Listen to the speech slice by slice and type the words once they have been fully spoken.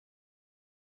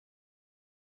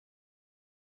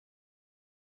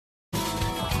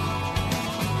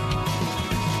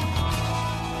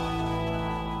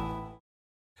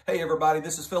Hey everybody,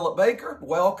 this is Philip Baker.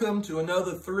 Welcome to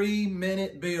another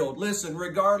 3-minute build. Listen,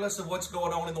 regardless of what's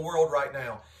going on in the world right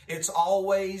now, it's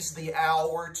always the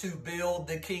hour to build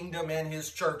the kingdom and his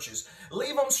churches.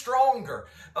 Leave them stronger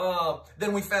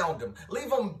than we found them. Leave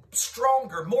them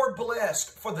stronger, more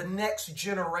blessed for the next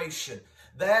generation.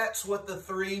 That's what the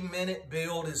 3-minute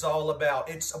build is all about.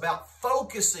 It's about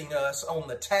focusing us on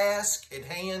the task at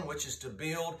hand, which is to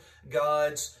build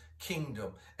God's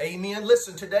kingdom. Amen.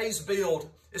 Listen, today's build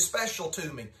is special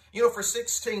to me. You know, for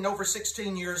over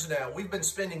 16 years now, we've been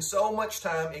spending so much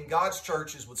time in God's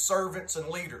churches with servants and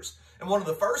leaders. And one of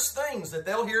the first things that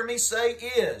they'll hear me say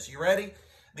is, you ready?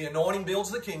 The anointing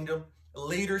builds the kingdom.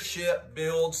 Leadership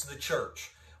builds the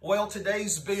church. Well,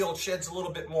 today's build sheds a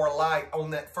little bit more light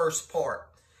on that first part.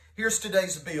 Here's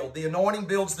today's build. The anointing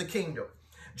builds the kingdom.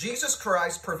 Jesus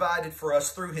Christ provided for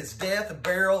us through his death,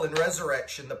 burial, and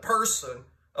resurrection, the person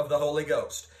of the Holy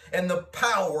Ghost and the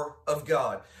power of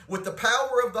God. With the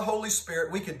power of the Holy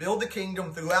Spirit, we can build the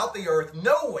kingdom throughout the earth,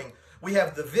 knowing we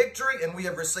have the victory and we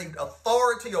have received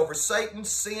authority over Satan,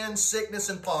 sin, sickness,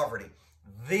 and poverty.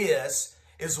 This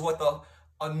is what the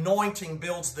anointing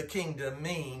builds the kingdom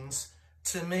means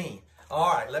to me.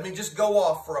 All right, let me just go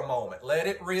off for a moment. Let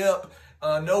it rip,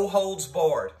 no holds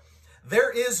barred.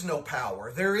 There is no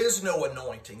power. There is no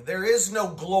anointing. There is no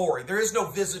glory. There is no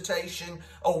visitation,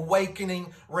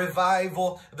 awakening,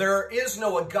 revival. There is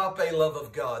no agape love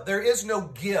of God. There is no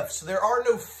gifts. There are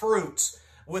no fruits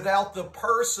without the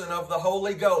person of the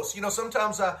Holy Ghost. You know,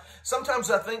 sometimes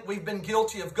I think we've been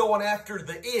guilty of going after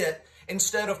the it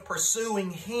instead of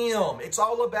pursuing him. It's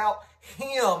all about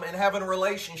him and having a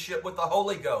relationship with the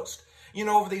Holy Ghost. You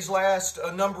know, over these last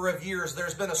number of years,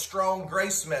 there's been a strong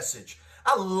grace message.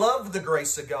 I love the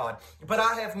grace of God, but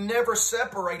I have never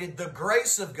separated the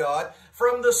grace of God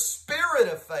from the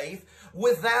spirit of faith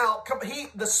without,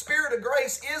 the spirit of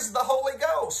grace is the Holy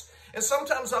Ghost. And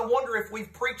sometimes I wonder if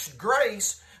we've preached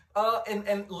grace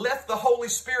and left the Holy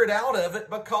Spirit out of it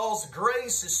because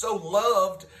grace is so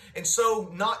loved and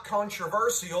so not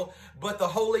controversial, but the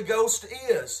Holy Ghost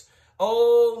is.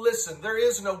 Oh, listen, there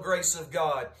is no grace of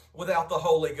God without the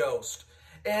Holy Ghost.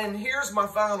 And here's my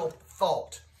final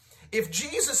thought. If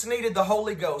Jesus needed the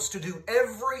Holy Ghost to do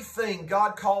everything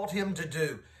God called him to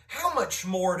do, how much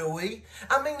more do we?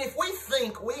 I mean, if we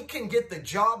think we can get the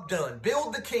job done,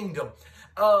 build the kingdom,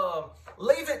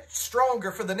 leave it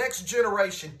stronger for the next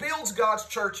generation, builds God's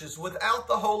churches without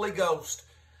the Holy Ghost,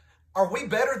 are we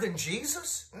better than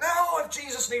Jesus? No, if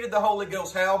Jesus needed the Holy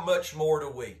Ghost, how much more do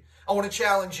we? I want to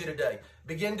challenge you today.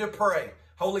 Begin to pray.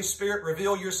 Holy Spirit,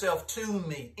 reveal yourself to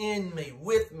me, in me,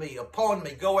 with me, upon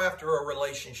me. Go after a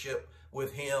relationship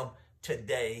with him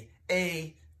today.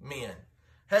 Amen.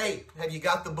 Hey, have you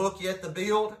got the book yet, The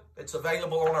Build? It's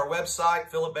available on our website,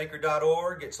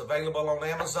 philipbaker.org. It's available on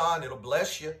Amazon. It'll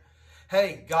bless you.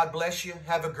 Hey, God bless you.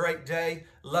 Have a great day.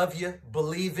 Love you,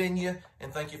 believe in you,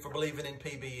 and thank you for believing in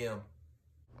PBM.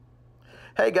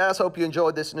 Hey guys, hope you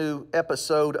enjoyed this new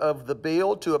episode of The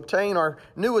Build. To obtain our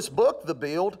newest book, The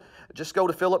Build, just go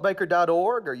to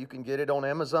philipbaker.org or you can get it on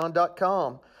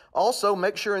Amazon.com. Also,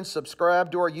 make sure and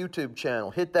subscribe to our YouTube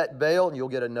channel. Hit that bell and you'll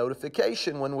get a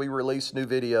notification when we release new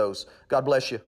videos. God bless you.